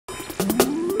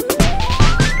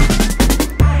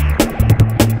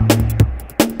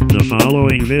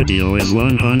following video is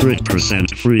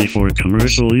 100% free for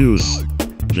commercial use.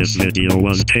 This video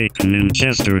was taken in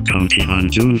Chester County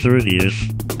on June 30th,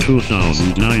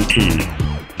 2019.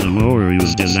 The mower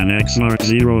used is an Exmark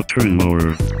Zero Turn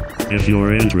mower. If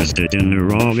you're interested in the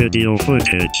raw video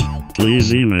footage,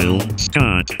 please email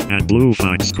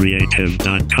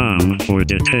scott@bluefoxcreative.com for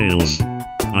details.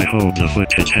 I hope the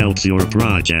footage helps your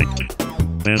project.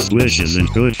 Best wishes and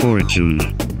good fortune.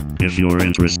 If you're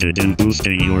interested in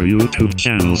boosting your YouTube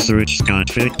channel, search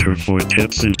Scott Victor for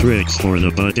tips and tricks for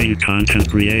the budding content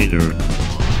creator.